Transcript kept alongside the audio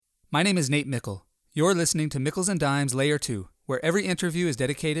My name is Nate Mickle. You're listening to Mickles and Dimes Layer 2, where every interview is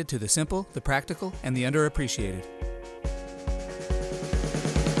dedicated to the simple, the practical, and the underappreciated.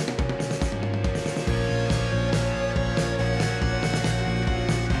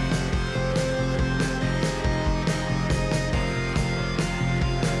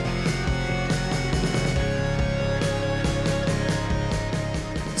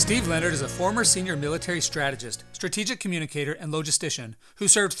 Steve Leonard is a former senior military strategist, strategic communicator, and logistician who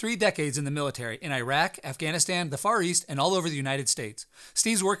served 3 decades in the military in Iraq, Afghanistan, the Far East, and all over the United States.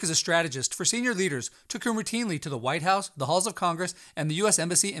 Steve's work as a strategist for senior leaders took him routinely to the White House, the halls of Congress, and the U.S.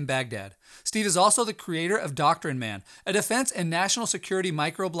 Embassy in Baghdad. Steve is also the creator of Doctrine Man, a defense and national security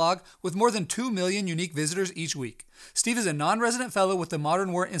microblog with more than 2 million unique visitors each week. Steve is a non-resident fellow with the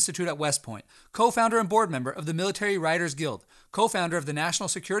Modern War Institute at West Point, co-founder and board member of the Military Writers Guild, co-founder of the national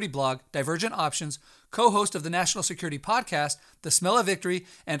security blog Divergent Options, co-host of the national security podcast The Smell of Victory,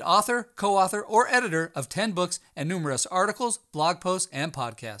 and author, co-author, or editor of 10 books and numerous articles, blog posts, and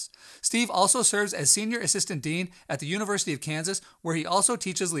podcasts. Steve also serves as senior assistant dean at the University of Kansas, where he also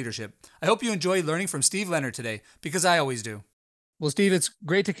teaches leadership. I hope you enjoy learning from Steve Leonard today, because I always do. Well, Steve, it's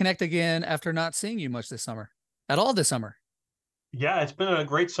great to connect again after not seeing you much this summer. At all this summer. Yeah, it's been a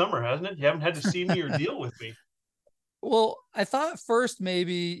great summer, hasn't it? You haven't had to see me or deal with me. Well, I thought first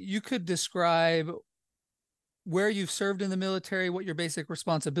maybe you could describe where you've served in the military, what your basic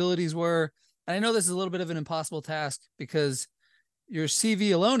responsibilities were. And I know this is a little bit of an impossible task because your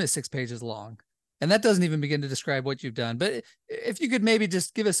CV alone is 6 pages long, and that doesn't even begin to describe what you've done. But if you could maybe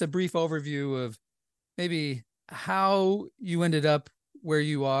just give us a brief overview of maybe how you ended up where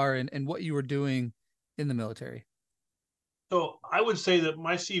you are and what you were doing in the military. So I would say that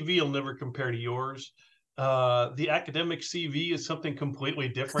my CV will never compare to yours. The academic CV is something completely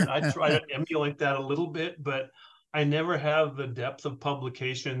different. I try to emulate that a little bit, but I never have the depth of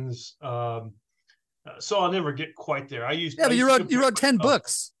publications. So I'll never get quite there. But you wrote 10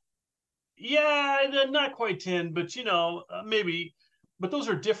 books. Yeah, not quite 10, but maybe. But those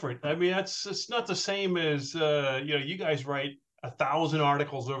are different. I mean, it's not the same as you guys write 1,000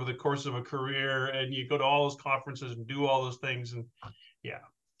 articles over the course of a career, and you go to all those conferences and do all those things, and yeah.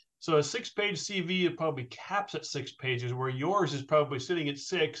 So a 6-page CV, it probably caps at 6 pages, where yours is probably sitting at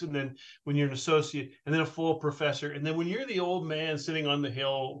 6, and then when you're an associate, and then a full professor, and then when you're the old man sitting on the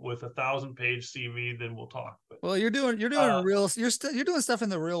hill with a 1,000-page CV, then we'll talk. But, well, you're doing you're doing stuff in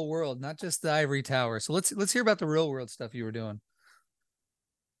the real world, not just the ivory tower. So let's hear about the real world stuff you were doing.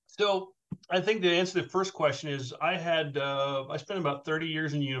 So I think to answer the first question is I spent about 30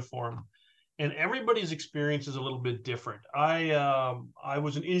 years in uniform, and everybody's experience is a little bit different. I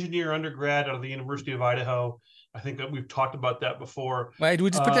was an engineer undergrad out of the University of Idaho. I think that we've talked about that before. Right, we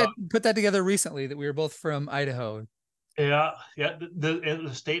just put that together recently that we were both from Idaho. Yeah.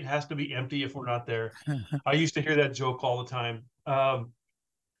 The state has to be empty if we're not there. I used to hear that joke all the time.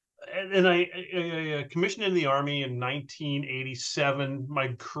 And I commissioned in the Army in 1987. My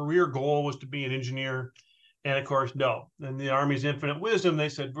career goal was to be an engineer. And of course, no. In the Army's infinite wisdom, they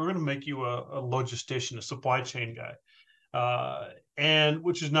said, we're going to make you a logistician, a supply chain guy. And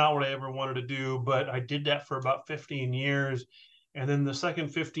which is not what I ever wanted to do. But I did that for about 15 years. And then the second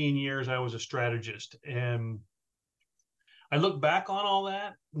 15 years, I was a strategist. And I look back on all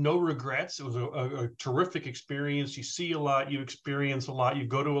that, no regrets. It was a terrific experience. You see a lot, you experience a lot, you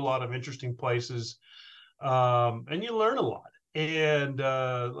go to a lot of interesting places, and you learn a lot. And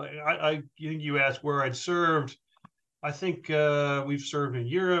you asked where I'd served. I think we've served in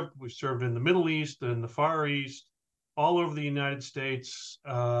Europe, we've served in the Middle East, in the Far East, all over the United States.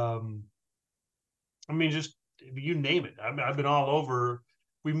 I mean, just you name it. I've been all over.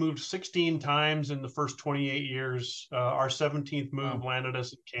 We moved 16 times in the first 28 years. Our 17th move landed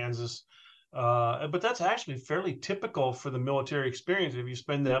us in Kansas. But that's actually fairly typical for the military experience. If you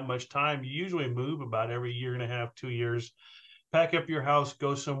spend that much time, you usually move about every year and a half, 2 years, pack up your house,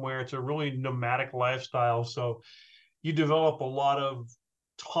 go somewhere. It's a really nomadic lifestyle. So you develop a lot of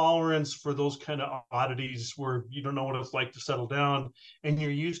tolerance for those kind of oddities where you don't know what it's like to settle down, and you're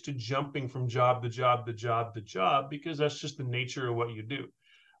used to jumping from job to job to job to job because that's just the nature of what you do.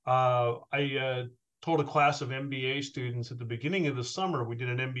 I told a class of MBA students at the beginning of the summer, we did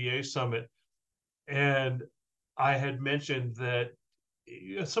an MBA summit, and I had mentioned that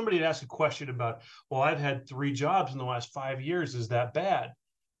somebody had asked a question about, well, I've had 3 jobs in the last 5 years. Is that bad? I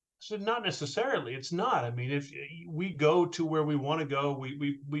said, not necessarily. It's not. I mean, if we go to where we want to go,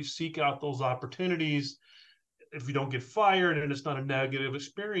 we seek out those opportunities. If we don't get fired and it's not a negative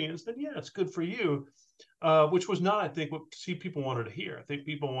experience, then yeah, it's good for you. Which was not, I think, what people wanted to hear. I think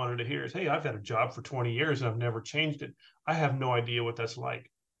people wanted to hear is, hey, I've had a job for 20 years and I've never changed it. I have no idea what that's like.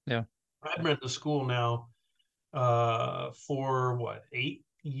 Yeah. I've been at the school now for what, 8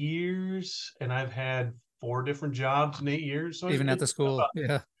 years, and I've had 4 different jobs in 8 years. So Even at the school.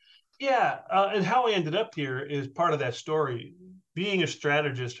 Yeah. yeah, and how I ended up here is part of that story. Being a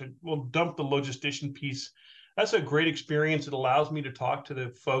strategist, we'll dump the logistician piece. That's a great experience. It allows me to talk to the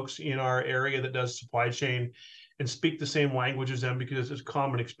folks in our area that does supply chain and speak the same language as them because it's a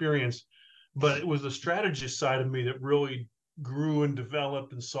common experience. But it was the strategist side of me that really grew and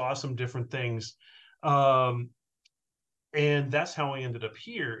developed and saw some different things. Um, and that's how I ended up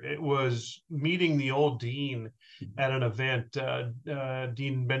here. It was meeting the old dean at an event,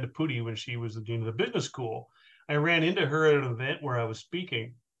 Dean Bendaputi, when she was the dean of the business school. I ran into her at an event where I was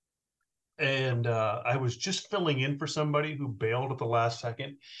speaking, and I was just filling in for somebody who bailed at the last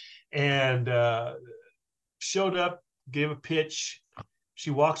second, and showed up, gave a pitch.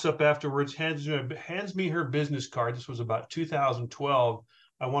 She walks up afterwards, hands me her business card. This was about 2012.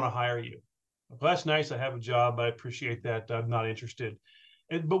 I want to hire you. Well, that's nice. I have a job. I appreciate that. I'm not interested.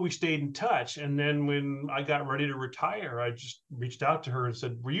 But we stayed in touch. And then when I got ready to retire, I just reached out to her and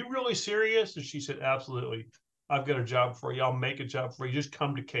said, "Were you really serious?" And she said, "Absolutely. I've got a job for you. I'll make a job for you. Just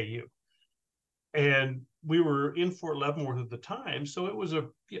come to KU." And we were in Fort Leavenworth at the time, so it was a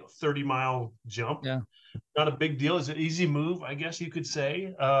 30-mile jump. Yeah. Not a big deal. It's an easy move, I guess you could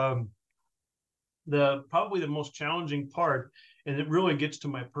say. The probably the most challenging part, and it really gets to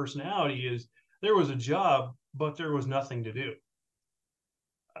my personality, is there was a job, but there was nothing to do.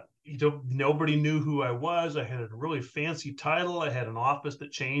 Nobody knew who I was. I had a really fancy title. I had an office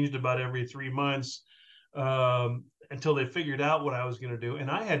that changed about every 3 months, until they figured out what I was going to do,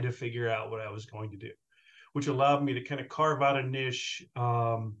 and I had to figure out what I was going to do, which allowed me to kind of carve out a niche.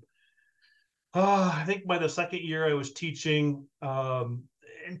 I think by the second year I was teaching,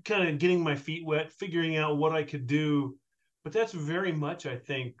 and kind of getting my feet wet, figuring out what I could do. But that's very much, I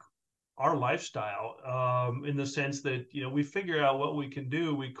think, our lifestyle, in the sense that we figure out what we can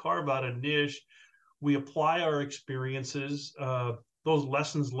do, we carve out a niche, we apply our experiences, those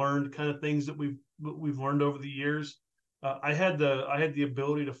lessons learned, kind of things that we've learned over the years. I had the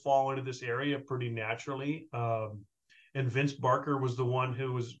ability to fall into this area pretty naturally. And Vince Barker was the one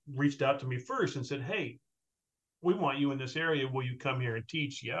who was reached out to me first and said, "Hey, we want you in this area. Will you come here and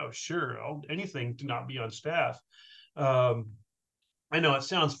teach?" Yeah, sure. Anything to not be on staff. Um, I know it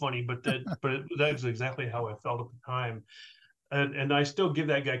sounds funny, but that was exactly how I felt at the time, and I still give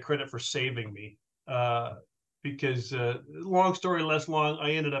that guy credit for saving me. Because long story less long,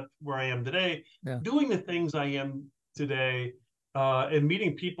 I ended up where I am today, Yeah. doing the things I am today, and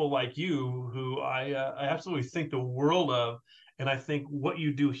meeting people like you who I absolutely think the world of. And I think what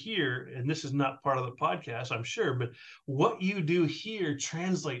you do here, and this is not part of the podcast, I'm sure, but what you do here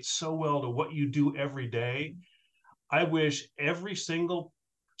translates so well to what you do every day. I wish every single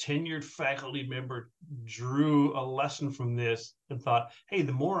tenured faculty member drew a lesson from this and thought, "Hey,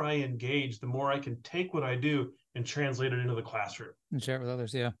 the more I engage, the more I can take what I do and translate it into the classroom." And share it with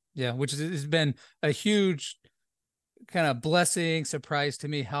others. Yeah. Yeah. Which has been a huge kind of blessing, surprise to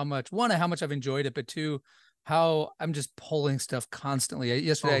me how much, one, how much I've enjoyed it, but two, how I'm just pulling stuff constantly.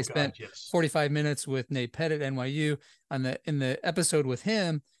 Yesterday, I Oh spent God, yes. 45 minutes with Nate Pettit at NYU. In the episode with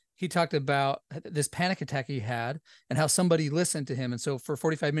him, he talked about this panic attack he had and how somebody listened to him. And so for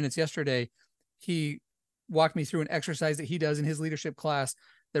 45 minutes yesterday, he walked me through an exercise that he does in his leadership class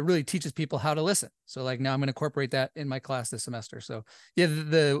that really teaches people how to listen. So like now I'm going to incorporate that in my class this semester. So yeah,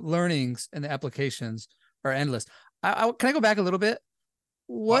 the learnings and the applications are endless. Can I go back a little bit?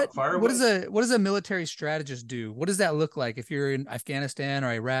 Fire away. What does a military strategist do? What does that look like if you're in Afghanistan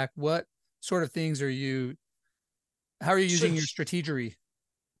or Iraq? What sort of things how are you So, using your strategery?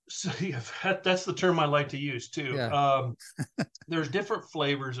 so yeah, that's the term I like to use too. Yeah. There's different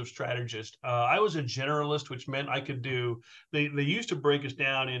flavors of strategist. I was a generalist, which meant I could do. They used to break us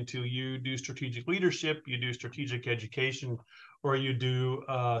down into, you do strategic leadership, you do strategic education, or you do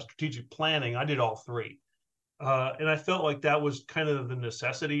strategic planning. I did all three. And I felt like that was kind of the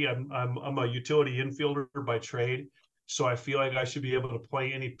necessity. I'm a utility infielder by trade, so I feel like I should be able to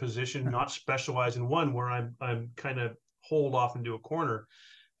play any position, not specialize in one where I'm kind of holed off into a corner.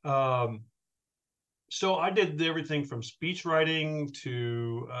 Um, so I did everything from speech writing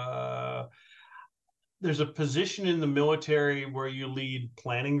to there's a position in the military where you lead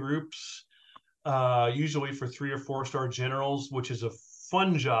planning groups, usually for 3 or 4 star generals, which is a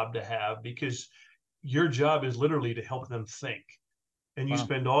fun job to have because your job is literally to help them think. And you Wow.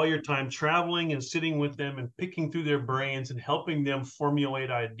 spend all your time traveling and sitting with them and picking through their brains and helping them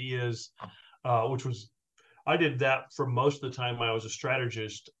formulate ideas, which was, I did that for most of the time I was a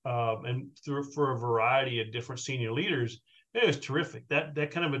strategist, and for a variety of different senior leaders. It was terrific.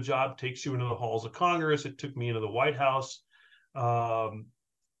 That kind of a job takes you into the halls of Congress. It took me into the White House. Um,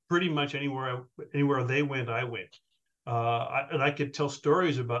 Pretty much anywhere they went, I went. And I could tell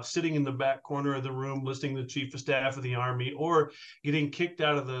stories about sitting in the back corner of the room, listening to the chief of staff of the Army, or getting kicked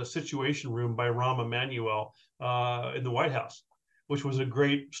out of the Situation Room by Rahm Emanuel in the White House, which was a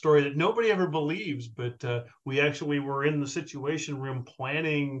great story that nobody ever believes. But we actually were in the Situation Room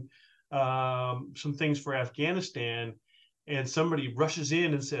planning some things for Afghanistan, and somebody rushes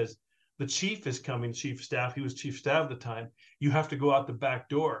in and says, "The chief is coming, chief of staff." He was chief of staff at the time. "You have to go out the back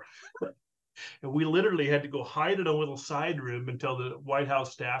door." And we literally had to go hide in a little side room until the White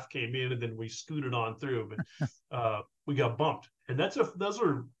House staff came in, and then we scooted on through. But we got bumped, and those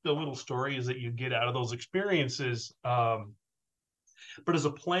are the little stories that you get out of those experiences. But as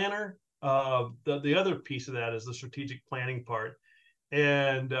a planner, the other piece of that is the strategic planning part,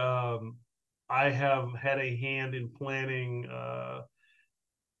 and I have had a hand in planning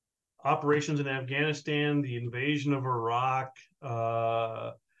operations in Afghanistan, the invasion of Iraq.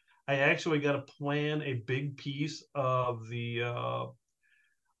 I actually got to plan a big piece of the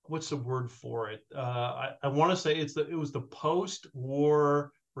what's the word for it? I want to say it was the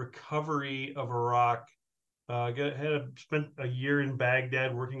post-war recovery of Iraq. Had spent a year in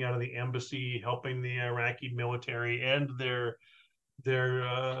Baghdad working out of the embassy, helping the Iraqi military and their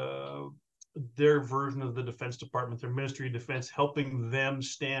their version of the Defense Department, their Ministry of Defense, helping them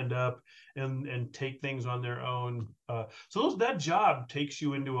stand up and take things on their own. That job takes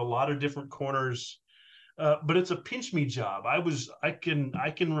you into a lot of different corners, but it's a pinch me job. I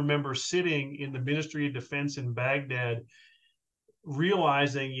can remember sitting in the Ministry of Defense in Baghdad,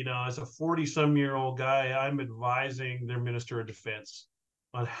 realizing, as a 40-some-year-old guy, I'm advising their Minister of Defense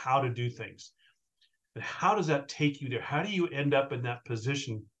on how to do things. And how does that take you there? How do you end up in that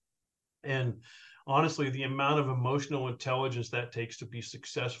position? And honestly, the amount of emotional intelligence that takes to be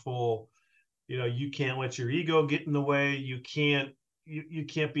successful, you can't let your ego get in the way. You can't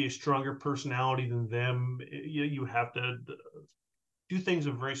be a stronger personality than them. You have to do things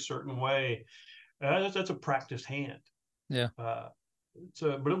a very certain way. That's a practiced hand. Yeah. But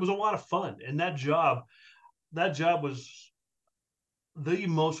it was a lot of fun, and that job was the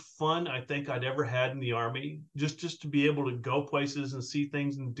most fun I think I'd ever had in the Army. Just to be able to go places and see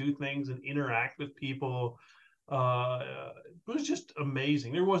things and do things and interact with people. It was just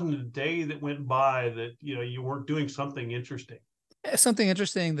amazing. There wasn't a day that went by that you weren't doing something interesting. Something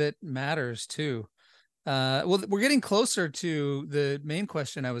interesting that matters too. Well, we're getting closer to the main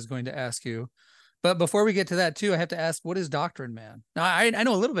question I was going to ask you. But before we get to that too, I have to ask, what is Doctrine Man? Now, I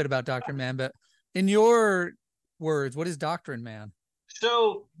know a little bit about Doctrine Man, but in your words, what is Doctrine Man?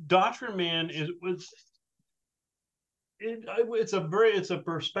 So Doctrine Man it's a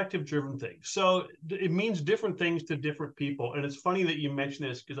perspective driven thing. So it means different things to different people. And it's funny that you mentioned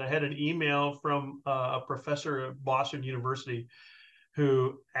this, because I had an email from a professor at Boston University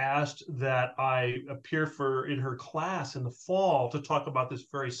who asked that I appear in her class in the fall to talk about this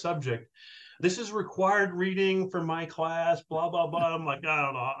very subject. This is required reading for my class, blah, blah, blah. I'm like, I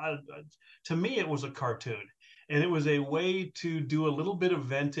don't know. To me, it was a cartoon. And it was a way to do a little bit of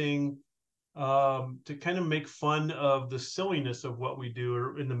venting, to kind of make fun of the silliness of what we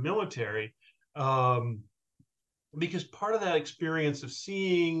do in the military. Because part of that experience of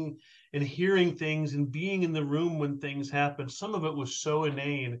seeing and hearing things and being in the room when things happen, some of it was so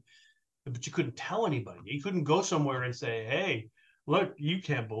inane, but you couldn't tell anybody. You couldn't go somewhere and say, "Hey, look, you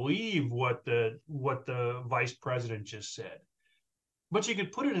can't believe what the vice president just said." But you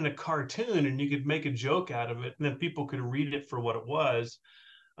could put it in a cartoon and you could make a joke out of it, and then people could read it for what it was.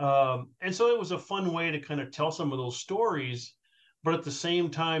 And so it was a fun way to kind of tell some of those stories. But at the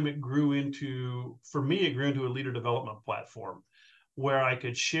same time, for me, it grew into a leader development platform where I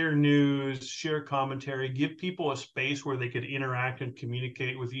could share news, share commentary, give people a space where they could interact and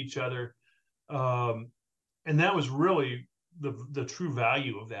communicate with each other. And that was really the true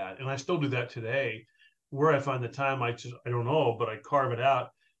value of that. And I still do that today. Where I find the time, I don't know, but I carve it out,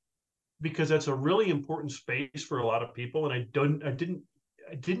 because that's a really important space for a lot of people. And I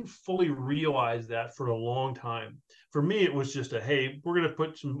didn't fully realize that for a long time. For me, it was just hey, we're going to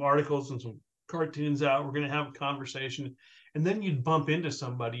put some articles and some cartoons out. We're going to have a conversation. And then you'd bump into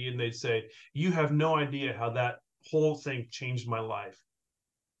somebody and they'd say, "You have no idea how that whole thing changed my life."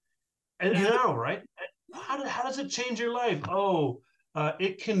 And I know, right? How does it change your life? Oh,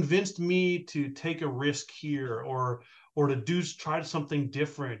 it convinced me to take a risk here, or to try something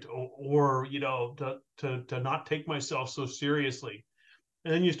different, or to not take myself so seriously.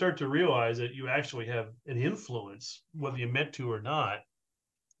 And then you start to realize that you actually have an influence, whether you meant to or not,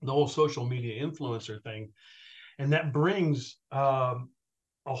 the whole social media influencer thing. and that brings a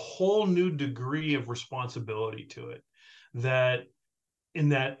whole new degree of responsibility to it. That in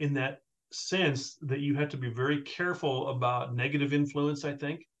that sense, that you have to be very careful about negative influence. I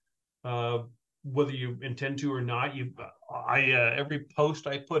think whether you intend to or not, every post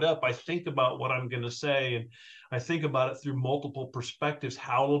I put up, I think about what I'm going to say, and I think about it through multiple perspectives.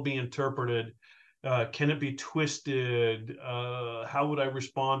 How it'll be interpreted. Can it be twisted? How would I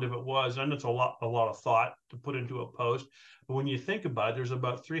respond if it was? And it's a lot of thought to put into a post. But when you think about it, there's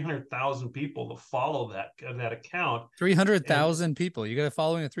about 300,000 people that follow that account. 300,000 people. You got a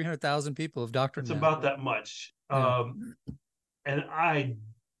following of 300,000 people of Doctrine It's Man. about that much. Yeah. And I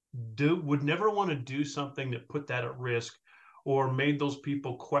would never want to do something that put that at risk or made those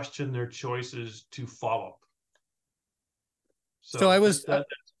people question their choices to follow. So that's a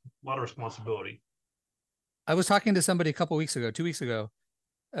lot of responsibility. I was talking to somebody a couple weeks ago, 2 weeks ago,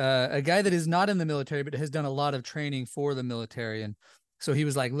 a guy that is not in the military, but has done a lot of training for the military. And so he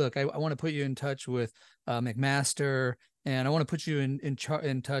was like, look, I want to put you in touch with McMaster, and I want to put you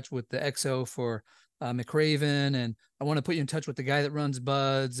in touch with the XO for McRaven, and I want to put you in touch with the guy that runs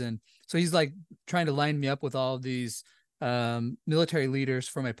Buds. And so he's like trying to line me up with all of these military leaders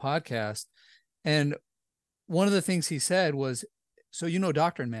for my podcast. And one of the things he said was, so you know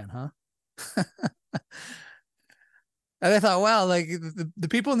Doctrine Man, huh? And I thought, wow, like the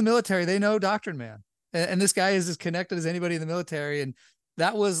people in the military, they know Doctrine Man. And this guy is as connected as anybody in the military. And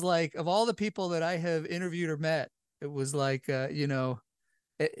that was like, of all the people that I have interviewed or met, it was like, and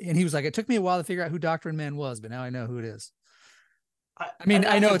he was like, it took me a while to figure out who Doctrine Man was, but now I know who it is.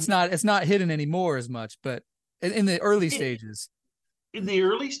 I know it's not hidden anymore as much, but in the early stages. In the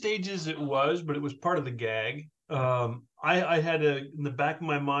early stages, it was, but it was part of the gag. I had in the back of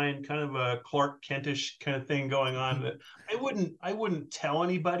my mind kind of a Clark Kentish kind of thing going on that I wouldn't tell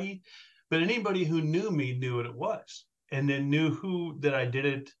anybody, but anybody who knew me knew what it was, and then knew that I did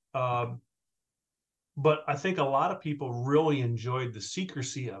it. But I think a lot of people really enjoyed the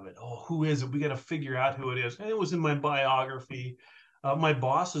secrecy of it. Oh, who is it? We got to figure out who it is. And it was in my biography. My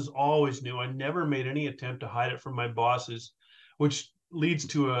bosses always knew. I never made any attempt to hide it from my bosses, which leads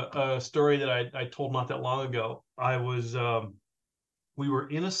to a story that I told not that long ago. We were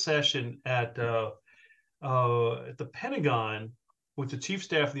in a session at the Pentagon with the Chief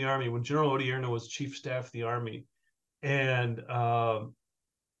Staff of the Army when General Odierno was Chief Staff of the Army, and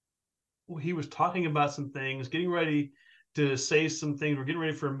he was talking about some things, getting ready to say some things. We're getting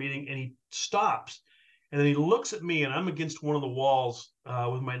ready for a meeting, and he stops, and then he looks at me, and I'm against one of the walls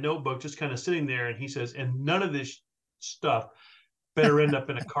with my notebook, just kind of sitting there, and he says, "And none of this stuff better end up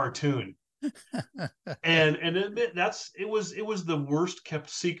in a cartoon." and it was the worst kept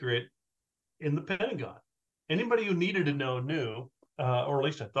secret in the Pentagon. Anybody who needed to know knew, or at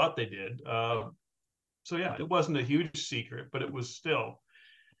least I thought they did. So yeah, it wasn't a huge secret, but it was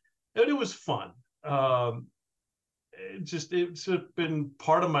fun. It's been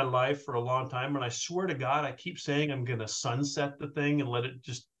part of my life for a long time, and I swear to God, I keep saying I'm going to sunset the thing and let it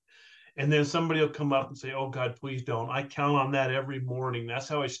just. And then somebody will come up and say, "Oh God, please don't." I count on that every morning. That's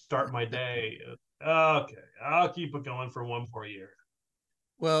how I start my day. Okay, I'll keep it going for one more year.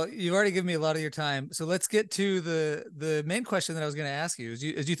 Well, you've already given me a lot of your time, so let's get to the main question that I was going to ask you.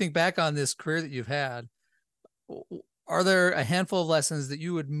 As you think back on this career that you've had, are there a handful of lessons that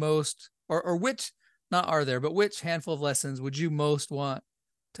you would most, or which, not are there, but which handful of lessons would you most want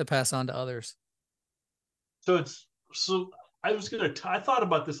to pass on to others? I thought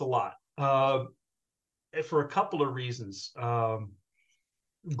about this a lot for a couple of reasons.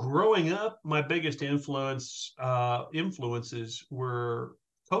 Growing up, my biggest influences were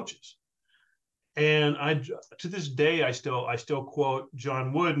coaches, and to this day I still quote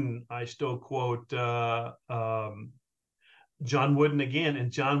John Wooden. I still quote John Wooden again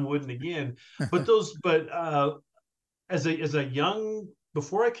and John Wooden again. But as a young,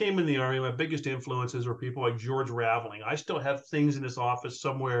 before I came in the Army, my biggest influences were people like George Raveling. I still have things in his office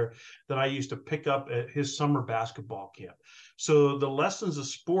somewhere that I used to pick up at his summer basketball camp. So the lessons of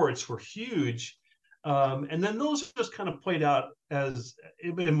sports were huge. And then those just kind of played out as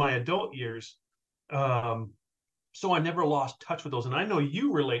in my adult years. So I never lost touch with those. And I know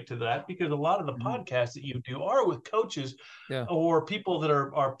you relate to that because a lot of the podcasts that you do are with coaches or people that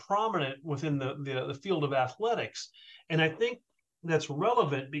are prominent within the field of athletics. And I think that's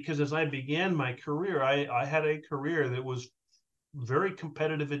relevant because as I began my career, I had a career that was very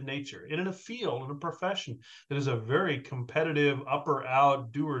competitive in nature, in a field, in a profession that is a very competitive, up or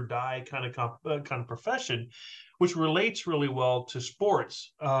out, do or die kind of profession, which relates really well to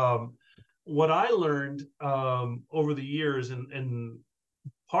sports. What I learned over the years, and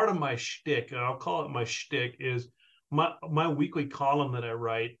part of my shtick, and I'll call it my shtick, is my weekly column that I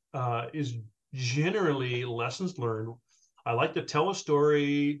write is generally lessons learned. I like to tell a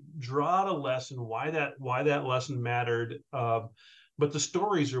story, draw out a lesson, why that lesson mattered. But the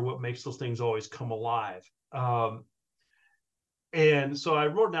stories are what makes those things always come alive. And so I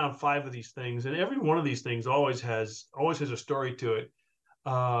wrote down 5 of these things, and every one of these things always has a story to it.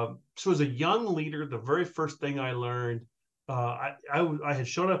 So as a young leader, the very first thing I learned, I had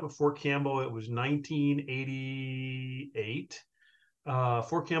shown up at Fort Campbell. It was 1988,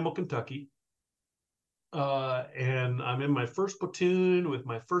 Fort Campbell, Kentucky. And I'm in my first platoon with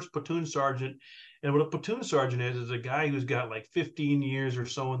my first platoon sergeant. And what a platoon sergeant is a guy who's got like 15 years or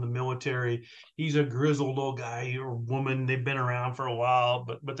so in the military. He's a grizzled old guy or woman. They've been around for a while,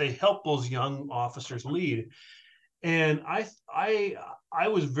 but they help those young officers lead. And I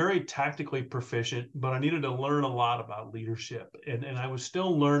was very tactically proficient, but I needed to learn a lot about leadership, and I was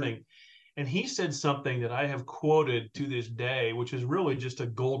still learning. And he said something that I have quoted to this day, which is really just a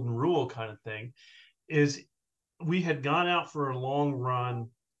golden rule kind of thing. Is we had gone out for a long run,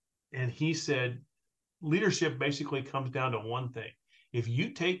 and he said leadership basically comes down to one thing: if you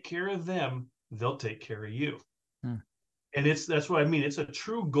take care of them, they'll take care of you. Hmm. And that's what I mean. It's a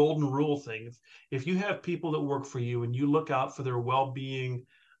true golden rule thing. If you have people that work for you and you look out for their well-being,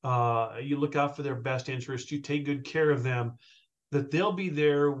 you look out for their best interest, you take good care of them, that they'll be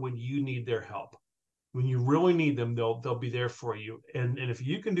there when you need their help. When you really need them, they'll be there for you. And if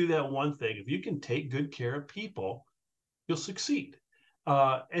you can do that one thing, if you can take good care of people, you'll succeed.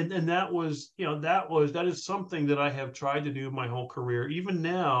 And that is something that I have tried to do my whole career. Even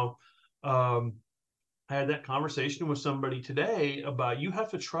now, I had that conversation with somebody today about, you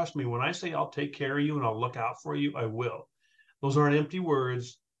have to trust me. When I say I'll take care of you and I'll look out for you, I will. Those aren't empty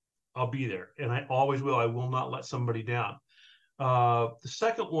words. I'll be there, and I always will. I will not let somebody down. The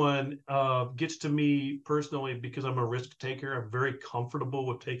second one gets to me personally because I'm a risk taker. I'm very comfortable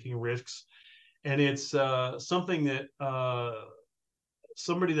with taking risks. And it's something that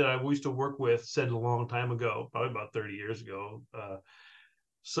somebody that I used to work with said a long time ago, probably about 30 years ago.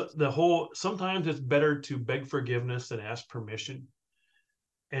 So sometimes it's better to beg forgiveness than ask permission.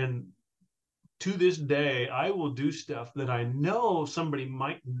 And to this day, I will do stuff that I know somebody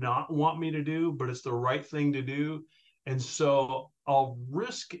might not want me to do, but it's the right thing to do. And so I'll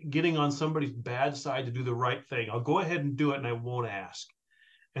risk getting on somebody's bad side to do the right thing. I'll go ahead and do it, and I won't ask.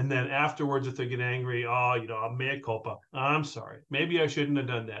 And then afterwards, if they get angry, I'm mea culpa. I'm sorry. Maybe I shouldn't have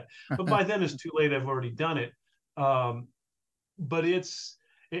done that. But by then it's too late. I've already done it. But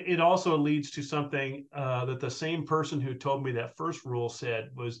it also leads to something that the same person who told me that first rule said.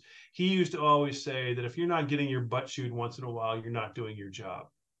 Was he used to always say that if you're not getting your butt chewed once in a while, you're not doing your job.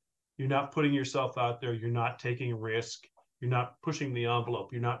 You're not putting yourself out there. You're not taking risk. You're not pushing the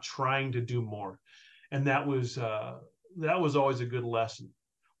envelope. You're not trying to do more. And that was always a good lesson.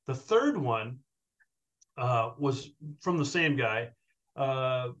 The third one was from the same guy,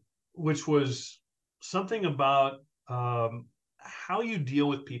 which was something about how you deal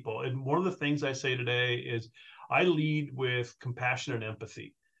with people. And one of the things I say today is I lead with compassion and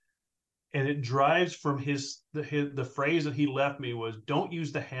empathy. And it drives from the phrase that he left me was, don't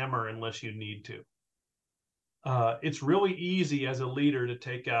use the hammer unless you need to. It's really easy as a leader to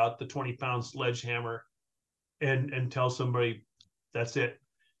take out the 20-pound sledgehammer and tell somebody, that's it.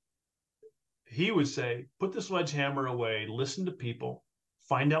 He would say, put the sledgehammer away, listen to people,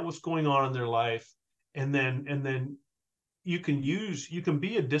 find out what's going on in their life, and then you can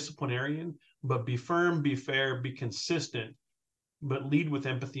be a disciplinarian, but be firm, be fair, be consistent, but lead with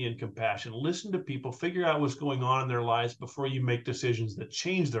empathy and compassion. Listen to people, figure out what's going on in their lives before you make decisions that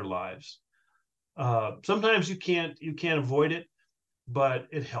change their lives. Sometimes you can't avoid it, but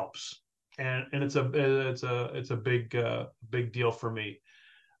it helps, and it's a big deal for me.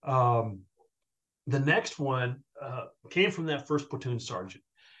 The next one came from that first platoon sergeant.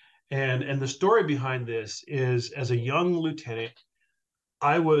 And the story behind this is, as a young lieutenant,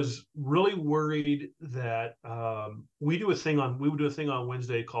 I was really worried that we would do a thing on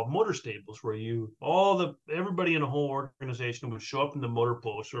Wednesday called motor stables, where everybody in a whole organization would show up in the motor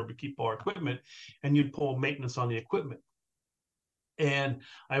pool, sort of keep our equipment, and you'd pull maintenance on the equipment. And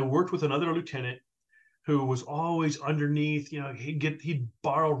I worked with another lieutenant who was always underneath. He'd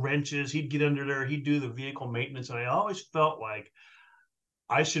borrow wrenches, he'd get under there, he'd do the vehicle maintenance, and I always felt like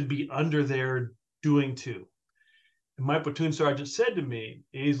I should be under there doing too. And my platoon sergeant said to me,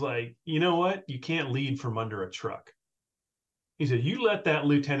 he's like, you know what? You can't lead from under a truck. He said, you let that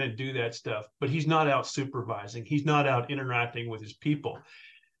lieutenant do that stuff, but he's not out supervising. He's not out interacting with his people.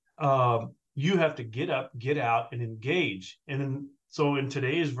 You have to get up, get out, and engage. So in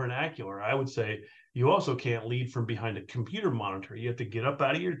today's vernacular, I would say, You also can't lead from behind a computer monitor. You have to get up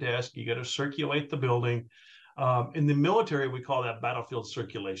out of your desk. You got to circulate the building. In the military, we call that battlefield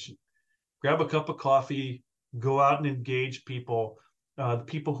circulation. Grab a cup of coffee, go out and engage people, the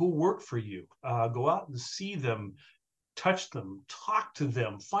people who work for you. Go out and see them, touch them, talk to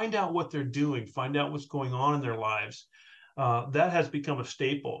them, find out what they're doing, find out what's going on in their lives. That has become a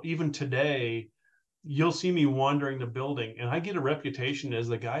staple. Even today, you'll see me wandering the building, and I get a reputation as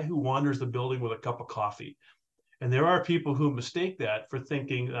the guy who wanders the building with a cup of coffee. And there are people who mistake that for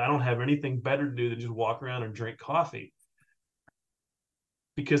thinking I don't have anything better to do than just walk around and drink coffee,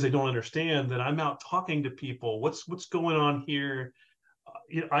 because they don't understand that I'm out talking to people. What's going on here?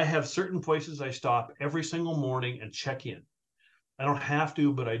 I have certain places I stop every single morning and check in. I don't have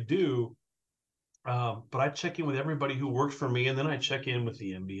to, but I do. But I check in with everybody who works for me, and then I check in with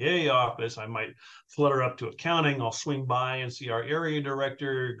the MBA office. I might flutter up to accounting. I'll swing by and see our area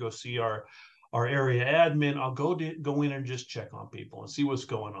director, go see our area admin. I'll go in and just check on people and see what's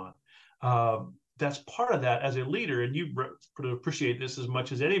going on. That's part of that as a leader, and you appreciate this as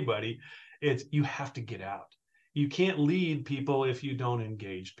much as anybody. It's you have to get out. You can't lead people if you don't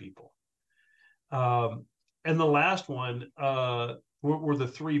engage people. And the last one were the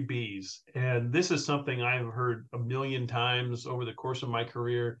 3 B's. And this is something I've heard a million times over the course of my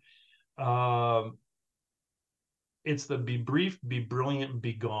career. It's the be brief, be brilliant,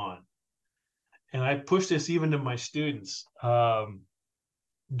 be gone. And I push this even to my students.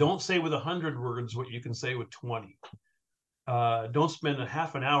 Don't say with 100 words what you can say with 20. Don't spend a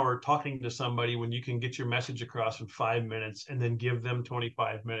half an hour talking to somebody when you can get your message across in 5 minutes, and then give them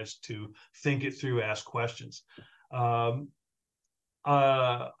 25 minutes to think it through, ask questions.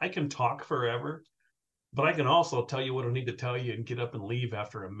 I can talk forever, but I can also tell you what I need to tell you and get up and leave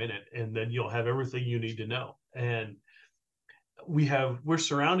after a minute, and then you'll have everything you need to know. And we're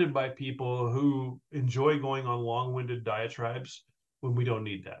surrounded by people who enjoy going on long-winded diatribes when we don't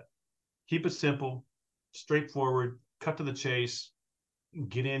need that. Keep it simple, straightforward, cut to the chase,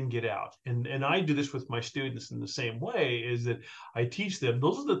 get in, get out. And I do this with my students in the same way, is that I teach them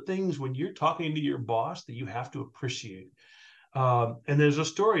those are the things when you're talking to your boss that you have to appreciate. And there's a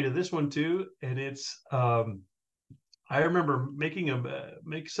story to this one too, and it's I remember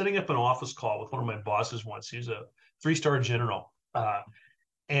setting up an office call with one of my bosses once. He's a 3-star general,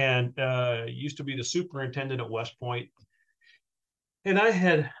 and used to be the superintendent at West Point. And I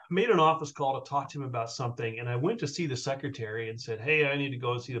had made an office call to talk to him about something. And I went to see the secretary and said, hey, I need to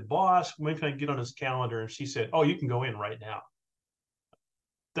go and see the boss. When can I get on his calendar? And she said, oh, you can go in right now.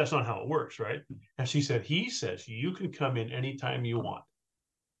 That's not how it works, right? And she said, he says you can come in anytime you want.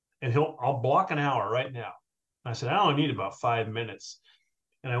 And I'll block an hour right now. And I said, I only need about 5 minutes.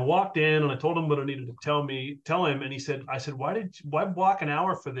 And I walked in and I told him what I needed to tell him. And I said, why block an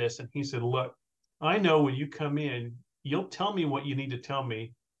hour for this? And he said, look, I know when you come in, you'll tell me what you need to tell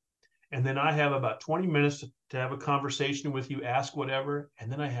me. And then I have about 20 minutes to have a conversation with you, ask whatever.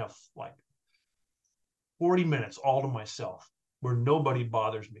 And then I have like 40 minutes all to myself where nobody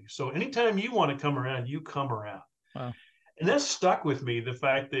bothers me. So anytime you want to come around, you come around. Wow. And that stuck with me, the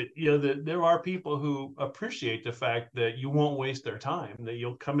fact that, that there are people who appreciate the fact that you won't waste their time, that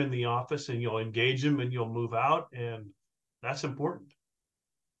you'll come in the office and you'll engage them and you'll move out. And that's important.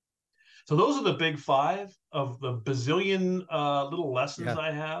 So those are the big 5 of the bazillion little lessons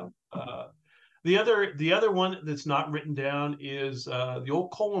I have. The other one that's not written down is the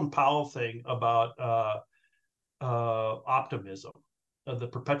old Colin Powell thing about optimism. The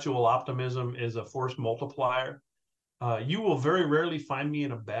perpetual optimism is a force multiplier. You will very rarely find me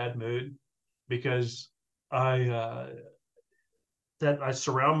in a bad mood, because I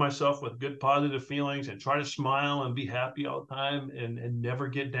surround myself with good positive feelings and try to smile and be happy all the time and never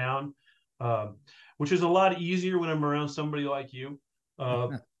get down. Which is a lot easier when I'm around somebody like you.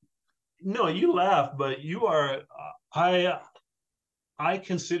 No, you laugh, but you are, I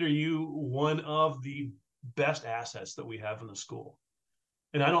consider you one of the best assets that we have in the school.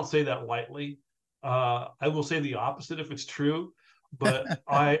 And I don't say that lightly. I will say the opposite if it's true, but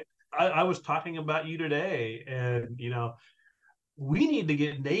I was talking about you today, and, we need to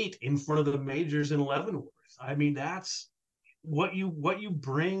get Nate in front of the majors in Leavenworth. I mean, that's what you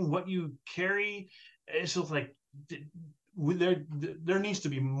bring, what you carry. It's just like there needs to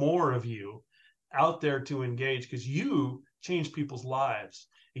be more of you out there to engage, because you change people's lives.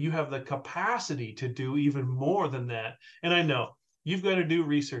 You have the capacity to do even more than that. And I know you've got to do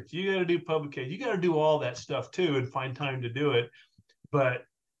research, you got to do publication, you got to do all that stuff too, and find time to do it. But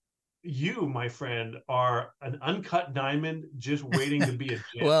you, my friend, are an uncut diamond just waiting to be a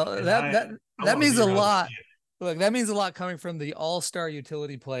gem. Well, that means a lot. Look, that means a lot coming from the all-star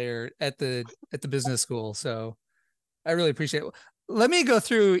utility player at the business school. So I really appreciate it. Let me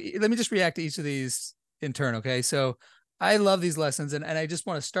just react to each of these in turn. Okay. So I love these lessons. And I just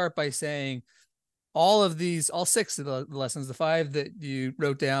want to start by saying all six of the lessons, the five that you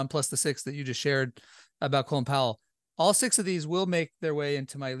wrote down, plus the six that you just shared about Colin Powell, all six of these will make their way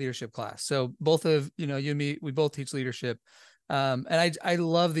into my leadership class. So both of, you and me, we both teach leadership. And I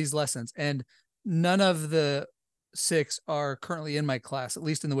love these lessons, and none of the six are currently in my class, at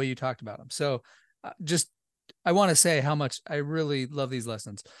least in the way you talked about them. So I want to say how much I really love these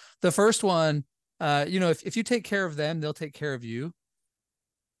lessons. The first one, if you take care of them, they'll take care of you.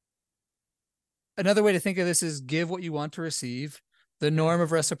 Another way to think of this is give what you want to receive, the norm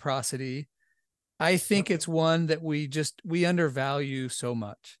of reciprocity. I think it's one that we undervalue so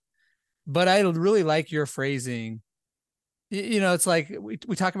much. But I really like your phrasing. It's like we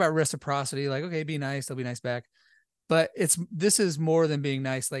talk about reciprocity, like, okay, be nice, they'll be nice back. But this is more than being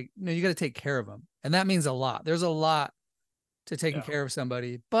nice. Like, no, you got to take care of them. And that means a lot. There's a lot to taking care of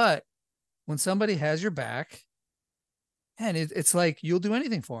somebody. But when somebody has your back, and it's like you'll do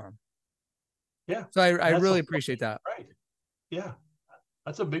anything for them. Yeah. So I really appreciate that. Right. Yeah.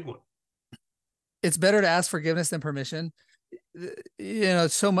 That's a big one. It's better to ask forgiveness than permission.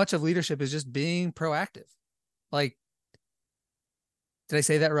 So much of leadership is just being proactive. Like, did I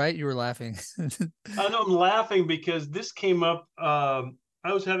say that right? You were laughing. I know I'm laughing because this came up. I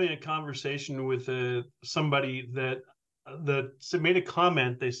was having a conversation with somebody that made a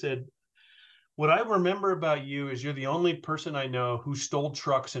comment. They said, "What I remember about you is you're the only person I know who stole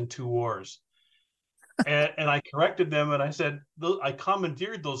trucks in two wars." And I corrected them and I said, I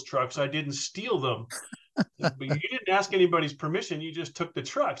commandeered those trucks. I didn't steal them. But you didn't ask anybody's permission. You just took the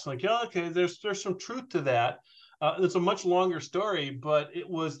trucks. Like, yeah, okay, there's some truth to that. It's a much longer story, but it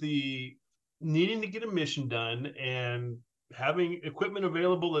was the needing to get a mission done and having equipment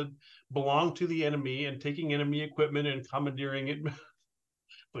available that belonged to the enemy and taking enemy equipment and commandeering it.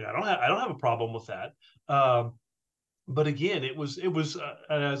 But I don't have a problem with that. But again, it was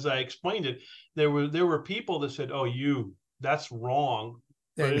as I explained it, there were people that said, "Oh, that's wrong."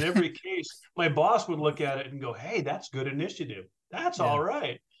 But in every case, my boss would look at it and go, "Hey, that's good initiative. That's all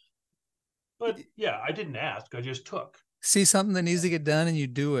right." But yeah, I didn't ask. I just took. See something that needs to get done and you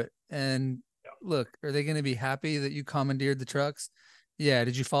do it. And look, are they going to be happy that you commandeered the trucks? Yeah.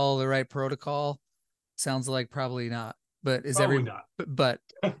 Did you follow the right protocol? Sounds like probably not. But not. But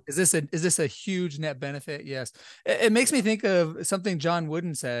is this a huge net benefit? Yes. It makes me think of something John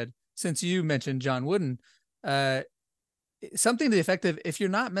Wooden said, since you mentioned John Wooden, something to the effect of, if you're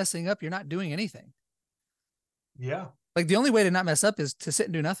not messing up, you're not doing anything. Yeah. Like, the only way to not mess up is to sit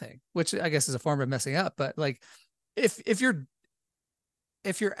and do nothing, which I guess is a form of messing up. But like, if you're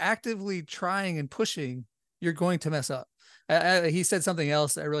actively trying and pushing, you're going to mess up. He said something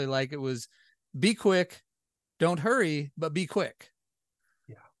else I really like. It was, be quick, don't hurry, but be quick.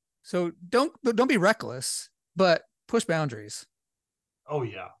 Yeah. So don't be reckless, but push boundaries. Oh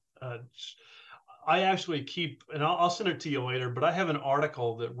yeah. I actually keep, and I'll send it to you later, but I have an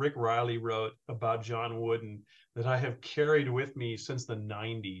article that Rick Riley wrote about John Wooden that I have carried with me since the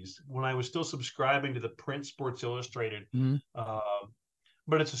 90s when I was still subscribing to the print Sports Illustrated. Mm-hmm.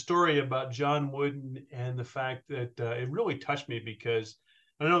 But it's a story about John Wooden and the fact that it really touched me, because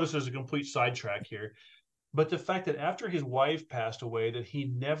I know this is a complete sidetrack here, but the fact that after his wife passed away, that he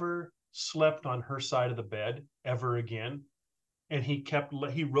never slept on her side of the bed ever again. And he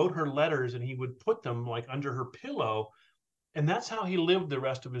wrote her letters and he would put them like under her pillow. And that's how he lived the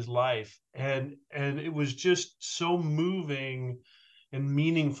rest of his life. And it was just so moving and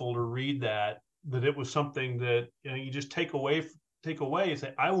meaningful to read that it was something that, you just take away and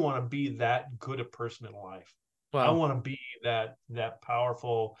say, I want to be that good a person in life. Wow. I want to be that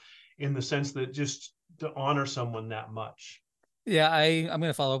powerful, in the sense that just to honor someone that much. Yeah, I'm going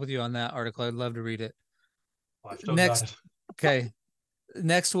to follow up with you on that article. I'd love to read it. Well, got it. Okay.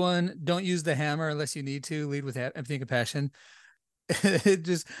 Next one, don't use the hammer unless you need to. Lead with empathy and compassion. It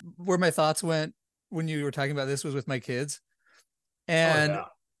just, where my thoughts went when you were talking about this was with my kids. And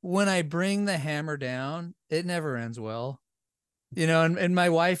when I bring the hammer down, it never ends well. And my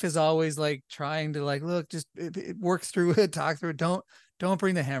wife is always like trying to, like, look, just work through it, talk through it. Don't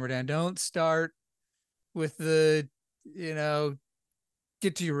bring the hammer down. Don't start with the,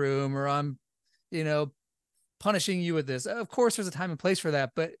 get to your room, or I'm, punishing you with this. Of course, there's a time and place for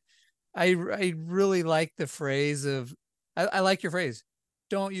that, but I really like the phrase of, I like your phrase,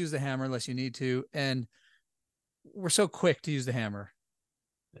 don't use the hammer unless you need to. And we're so quick to use the hammer.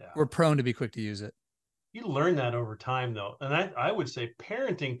 Yeah. We're prone to be quick to use it. You learn that over time, though. And I would say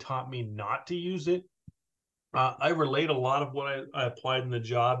parenting taught me not to use it. I relate a lot of what I applied in the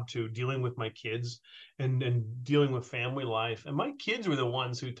job to dealing with my kids and dealing with family life. And my kids were the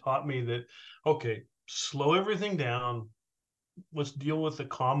ones who taught me that, okay, slow everything down. Let's deal with the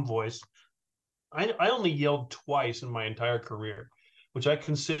calm voice. I only yelled twice in my entire career, which I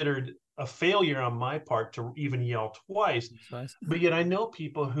considered a failure on my part to even yell twice. But yet I know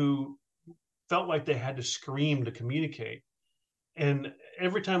people who felt like they had to scream to communicate. And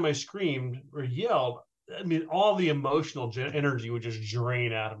every time I screamed or yelled, I mean, all the emotional energy would just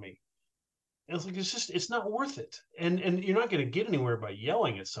drain out of me. And it's like it's not worth it. And you're not going to get anywhere by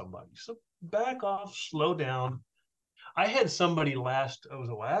yelling at somebody. So back off, slow down. I had somebody last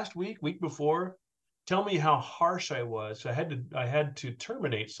week before, tell me how harsh I was. So I had to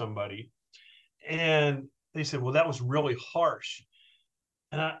terminate somebody, and they said, "Well, that was really harsh."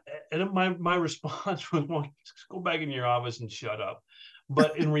 And I, and my response was, "Well, just go back in your office and shut up."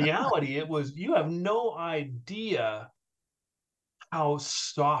 But in reality, it was, you have no idea how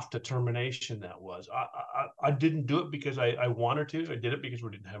soft a termination that was. I didn't do it because I wanted to. I did it because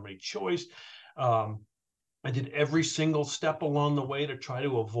we didn't have any choice. Um, I did every single step along the way to try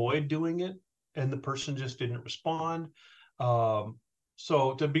to avoid doing it, and the person just didn't respond. Um,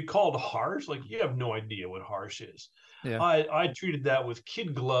 so to be called harsh, like, you have no idea what harsh is. Yeah. I treated that with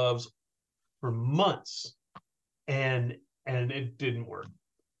kid gloves for months, and it didn't work.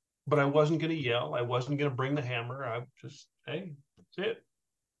 But I wasn't going to yell. I wasn't going to bring the hammer. I just, hey, that's it.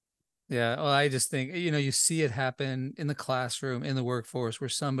 Yeah. Well, I just think, you see it happen in the classroom, in the workforce, where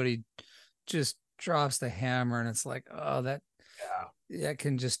somebody just drops the hammer and it's like, oh, Yeah. that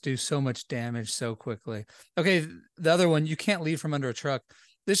can just do so much damage so quickly. Okay. The other one, you can't leave from under a truck.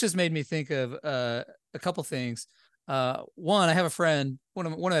 This just made me think of a couple things. One, I have a friend, one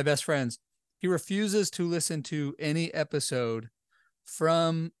of my best friends. He refuses to listen to any episode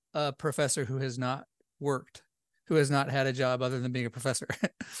from a professor who has not worked, who has not had a job other than being a professor.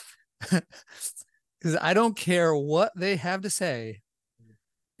 Because I don't care what they have to say,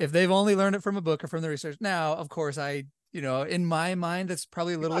 if they've only learned it from a book or from the research. Now, of course, in my mind, that's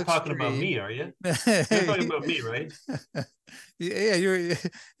probably a You're little not talking about extreme. me, are you? You're talking about me, right? Yeah, you're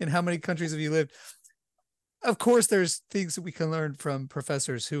in how many countries have you lived? Of course, there's things that we can learn from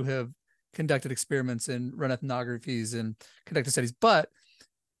professors who have conducted experiments and run ethnographies and conducted studies, but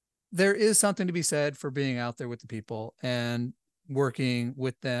there is something to be said for being out there with the people and working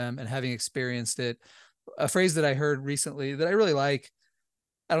with them and having experienced it. A phrase that I heard recently that I really like,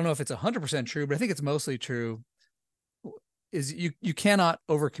 I don't know if it's 100% true, but I think it's mostly true, is you cannot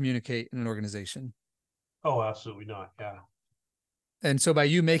over communicate in an organization. Oh, absolutely not. Yeah. And so by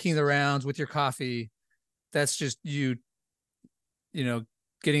you making the rounds with your coffee, that's just you know,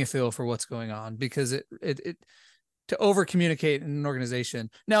 getting a feel for what's going on, because it to over communicate in an organization.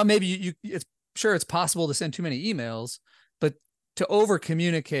 Now, maybe it's possible to send too many emails, but to over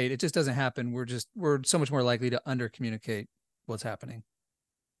communicate, it just doesn't happen. We're so much more likely to under communicate what's happening.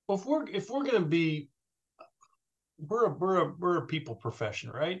 Well, if we're going to be, we're a people profession,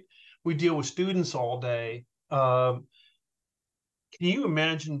 right? We deal with students all day. Can you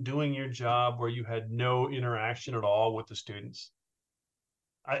imagine doing your job where you had no interaction at all with the students?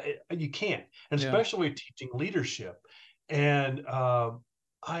 You can't, and Yeah. especially teaching leadership. And I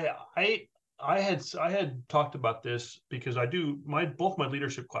I I had talked about this because I do my both my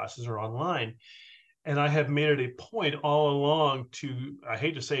leadership classes are online, and I have made it a point all along to, I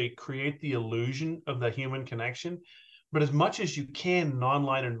hate to say, create the illusion of the human connection. But as much as you can in an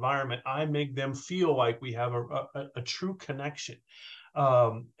online environment, I make them feel like we have a true connection.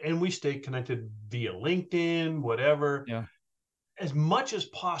 And we stay connected via LinkedIn, whatever. Yeah. As much as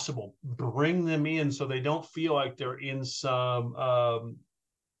possible, bring them in so they don't feel like they're in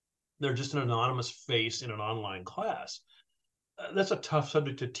they're just an anonymous face in an online class. That's a tough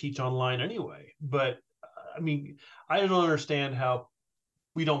subject to teach online anyway. But I mean, I don't understand how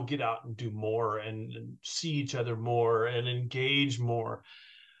we don't get out and do more and see each other more and engage more.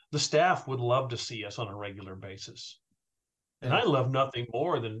 The staff would love to see us on a regular basis. And Yeah. I love nothing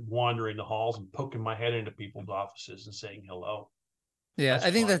more than wandering the halls and poking my head into people's offices and saying hello. Yeah, That's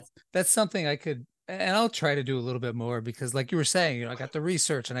I think fun. that's something I could, and I'll try to do a little bit more, because like you were saying, I got the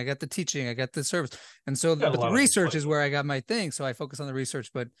research and I got the teaching, I got the service. And so, Got a but the lot on your research plate. is where I got my thing. So I focus on the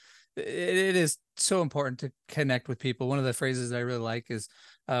research, but it is so important to connect with people. One of the phrases that I really like is,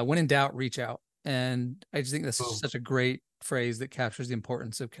 when in doubt, reach out. And I just think that's Boom. such a great phrase that captures the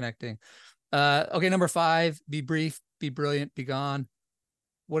importance of connecting. Okay. Number 5, be brief, be brilliant, be gone.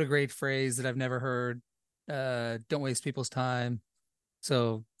 What a great phrase that I've never heard. Don't waste people's time.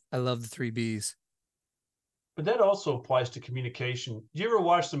 So I love the 3 Bs. But that also applies to communication. Do you ever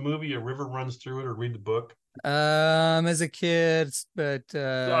watch the movie A River Runs Through It or read the book? As a kid, but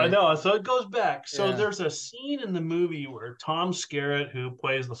I know. So it goes back. So yeah. there's a scene in the movie where Tom Skerritt, who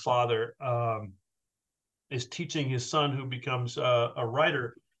plays the father, is teaching his son, who becomes a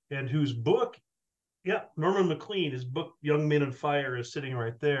writer, and whose book, yeah, Norman McLean, his book Young Men and Fire is sitting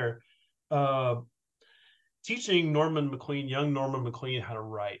right there, uh, teaching young Norman McLean, how to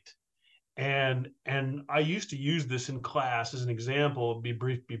write. And I used to use this in class as an example: be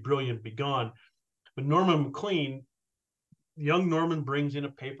brief, be brilliant, be gone. But Norman McLean, young Norman, brings in a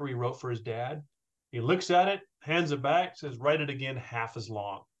paper he wrote for his dad. He looks at it, hands it back, says, "Write it again, half as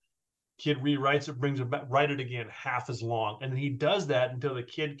long." Kid rewrites it, brings it back, write it again, half as long. And he does that until the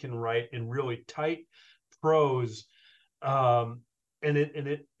kid can write in really tight prose. Um, and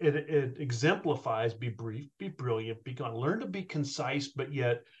it exemplifies: be brief, be brilliant, be gone. Learn to be concise, but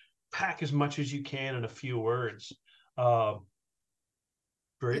yet pack as much as you can in a few words. Uh,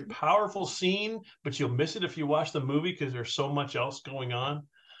 Very powerful scene, but you'll miss it if you watch the movie because there's so much else going on.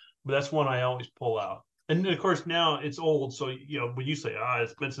 But that's one I always pull out. And of course, now it's old. So, when you say,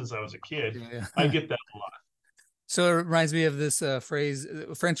 it's been since I was a kid, I Yeah. get that a lot. So it reminds me of this phrase.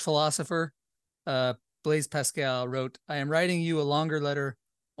 French philosopher uh, Blaise Pascal wrote, "I am writing you a longer letter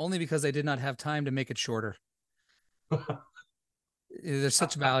only because I did not have time to make it shorter." There's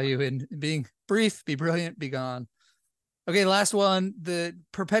such value in being brief, be brilliant, be gone. Okay, last one. The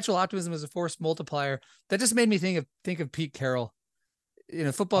perpetual optimism is a force multiplier. That just made me think of Pete Carroll,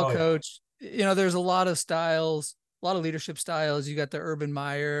 football Oh, yeah. coach. There's a lot of styles, a lot of leadership styles. You got the Urban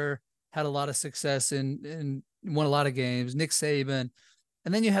Meyer, had a lot of success and won a lot of games. Nick Saban,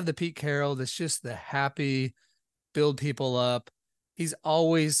 and then you have the Pete Carroll that's just the happy, build people up. He's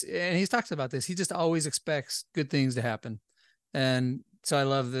always, and he talks about this. He just always expects good things to happen, and so I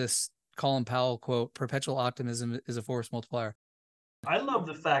love this Colin Powell quote: "Perpetual optimism is a force multiplier." I love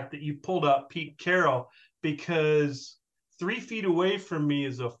the fact that you pulled out Pete Carroll, because 3 feet away from me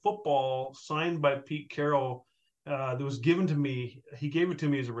is a football signed by Pete Carroll that was given to me. He gave it to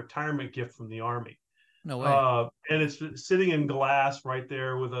me as a retirement gift from the Army. No way. And it's sitting in glass right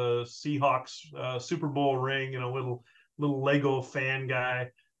there with a Seahawks Super Bowl ring and a little Lego fan guy.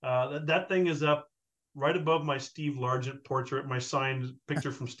 That thing is up right above my Steve Largent portrait, my signed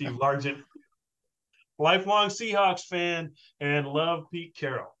picture from Steve Largent. Lifelong Seahawks fan and love Pete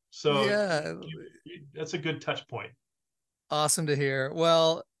Carroll. So Yeah, that's a good touch point. awesome to hear.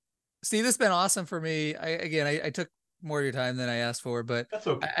 Well, Steve, this has been awesome for me. I took more of your time than I asked for, but That's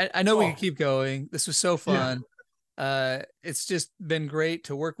okay. I know we could Oh, keep going. This was so yeah. fun. It's just been great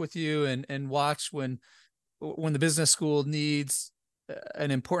to work with you and watch when the business school needs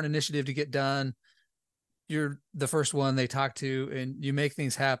an important initiative to get done. You're the first one they talk to, and you make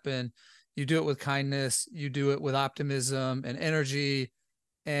things happen. You do it with kindness. You do it with optimism and energy.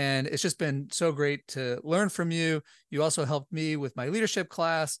 And it's just been so great to learn from you. You also helped me with my leadership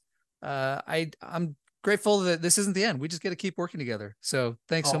class. I'm grateful that this isn't the end. We just get to keep working together. So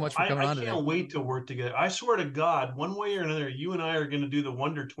thanks so Oh, much for coming I on today. can't wait to work together. I swear to God, one way or another, you and I are going to do the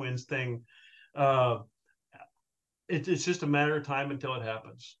Wonder Twins thing. Uh, it's just a matter of time until it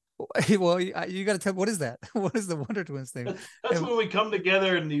happens. Well, you got to tell what is that? What is the Wonder Twins thing? That's And when we come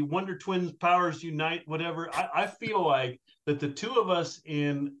together and the Wonder Twins powers unite. Whatever. I feel like that the two of us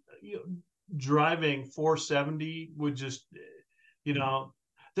in driving 470 would just, you know,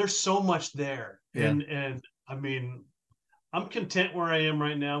 there's so much there, yeah. and I mean, I'm content where I am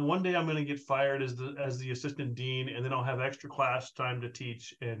right now. One day I'm going to get fired as the assistant dean, and then I'll have extra class time to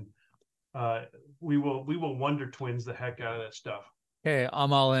teach, and we will Wonder Twins the heck out of that stuff. Okay,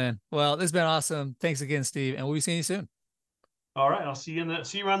 I'm all in. Well, this has been awesome. Thanks again, Steve, and we'll be seeing you soon. All right, I'll see you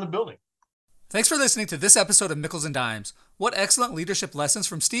around the building. Thanks for listening to this episode of Mickles and Dimes. What excellent leadership lessons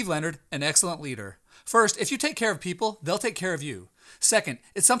from Steve Leonard, an excellent leader. First, if you take care of people, they'll take care of you. Second,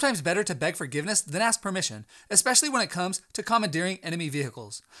 it's sometimes better to beg forgiveness than ask permission, especially when it comes to commandeering enemy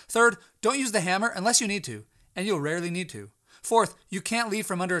vehicles. Third, don't use the hammer unless you need to, and you'll rarely need to. Fourth, you can't lead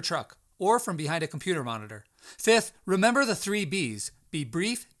from under a truck or from behind a computer monitor. Fifth, remember the 3 B's. Be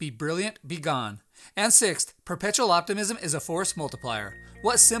brief, be brilliant, be gone. And sixth, perpetual optimism is a force multiplier.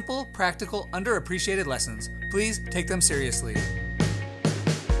 What simple, practical, underappreciated lessons. Please take them seriously.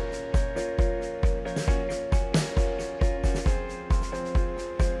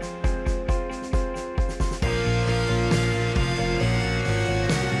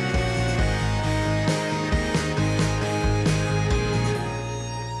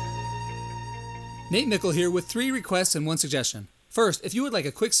 Nate Mickle here with 3 requests and 1 suggestion. First, if you would like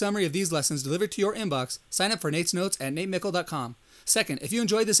a quick summary of these lessons delivered to your inbox, sign up for Nate's Notes at natemickle.com. Second, if you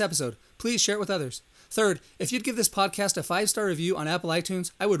enjoyed this episode, please share it with others. Third, if you'd give this podcast a 5-star review on Apple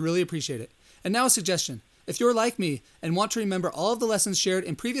iTunes, I would really appreciate it. And now a suggestion. If you're like me and want to remember all of the lessons shared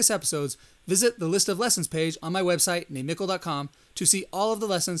in previous episodes, visit the list of lessons page on my website, namemickle.com, to see all of the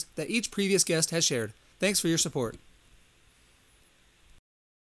lessons that each previous guest has shared. Thanks for your support.